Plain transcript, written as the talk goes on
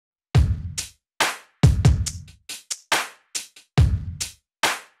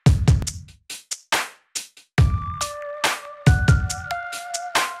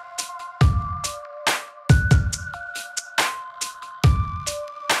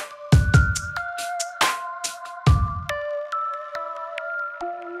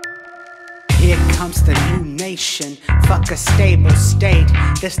Here comes the new nation, fuck a stable state.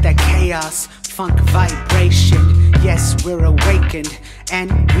 This that chaos, funk vibration. Yes, we're awakened,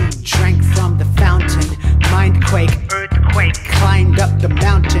 and we drank from the fountain. Mindquake, earthquake, climbed up the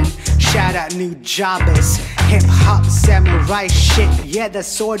mountain. Shout out new jobbers, hip hop samurai shit. Yeah, the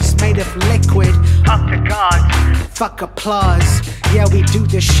sword's made of liquid. Up the gods, fuck applause. Yeah, we do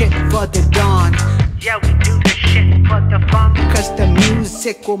the shit for the dawn. Yeah, we do the shit for the fun. Cause the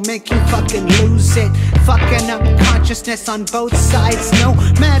music will make you fucking lose it. Fucking up consciousness on both sides, no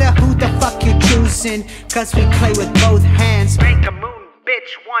matter who the fuck you're choosing. Cause we play with both hands. Make a moon,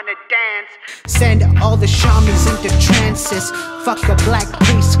 bitch, wanna dance. Send all the shamans into trances. Fuck a black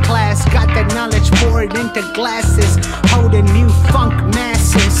priest class. Got that knowledge poured into glasses. Holding new funk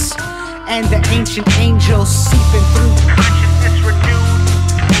masses. And the ancient angels seeping through. Consciousness renewed.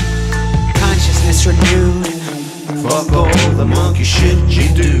 Consciousness renewed. Fuck all the monkey shit you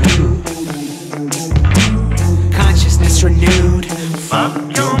do. Consciousness renewed. Fuck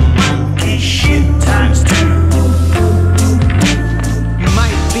your monkey shit times 2.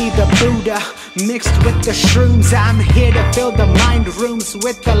 Might be the Buddha mixed with the shrooms. I'm here to fill the mind rooms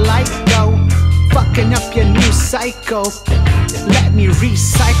with the light though. Fucking up your new cycle. Let me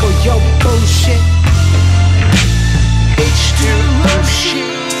recycle your bullshit. H2O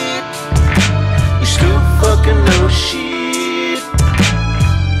shit. We still fucking know shit.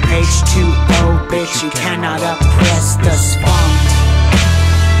 H2O, bitch, you cannot oppress the spunk.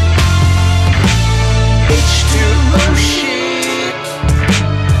 H2O shit.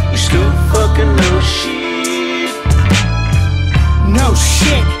 We still fucking know shit. No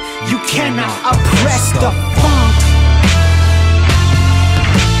shit, you cannot oppress the funk.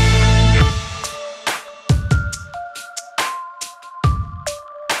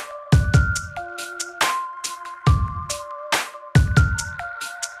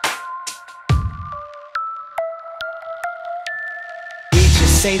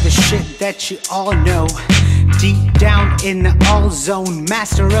 Say the shit that you all know. Deep down in the all zone,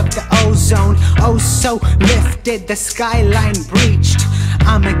 master of the ozone. Oh so lifted, the skyline breached.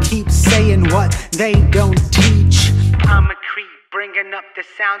 I'ma keep saying what they don't teach. I'ma creep, bringing up the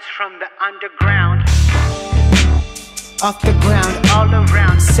sounds from the underground. Off the ground, all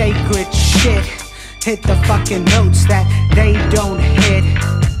around, sacred shit. Hit the fucking notes that they don't hit.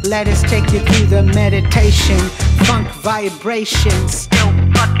 Let us take you through the meditation. Funk vibrations. Still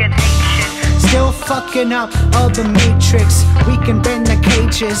fucking ancient. Still fucking up all the matrix. We can bend the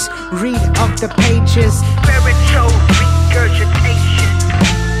cages. Read off the pages. Spiritual regurgitation.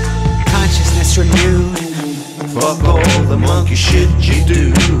 Consciousness renewed. Fuck all the monkey shit you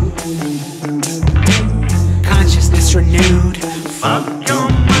do. Consciousness renewed. Fuck your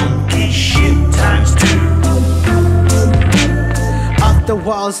monkey shit times 2. The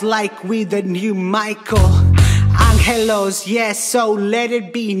walls like we the new Michael Angelos, yes, so let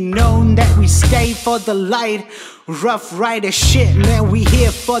it be known that we stay for the light. Rough Rider shit, man, we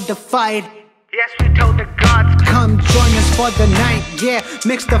here for the fight. Yes, we told the gods, come join us for the night, yeah.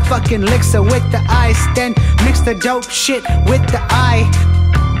 Mix the fucking elixir with the ice, then mix the dope shit with the eye.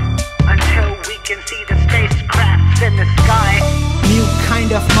 Until we can see the spacecrafts in the sky. New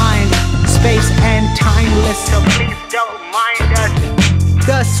kind of mind, space and timeless. So please don't mind us.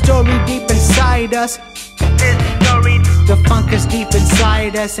 The story deep inside us. This story, the funk is deep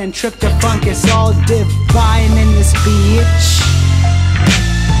inside us. And trip the funk is all divine in this bitch.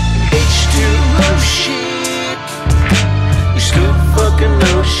 H2O shit. We still fucking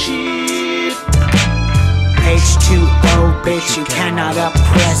know shit. H2O, bitch, you cannot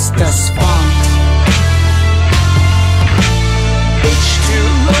oppress the spunk.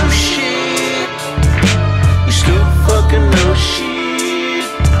 H2O shit. We still fucking know shit.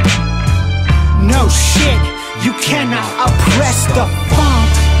 No shit, you cannot oppress the funk.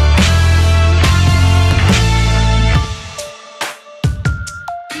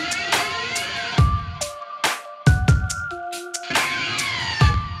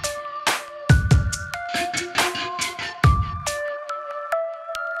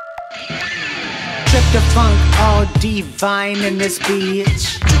 Trip the funk, all divine in this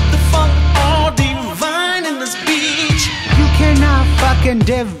bitch. Trip the funk, all divine in this beach. You cannot fucking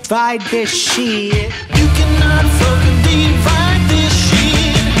divide this shit. You cannot fucking divide this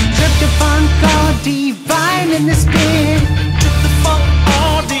shit. Trip the funk, all divine in this bitch. Trip the funk,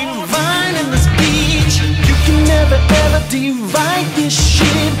 all divine in this beach. You can never ever divide this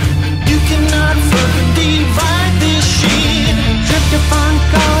shit. You cannot fucking divide this shit. Trip the funk,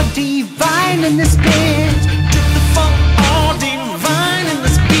 all divine in this bitch. Trip the funk, all divine in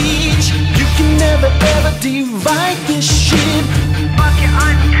this beach. You can never ever divide this shit. Fuck your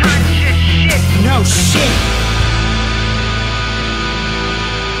unconscious shit. No shit.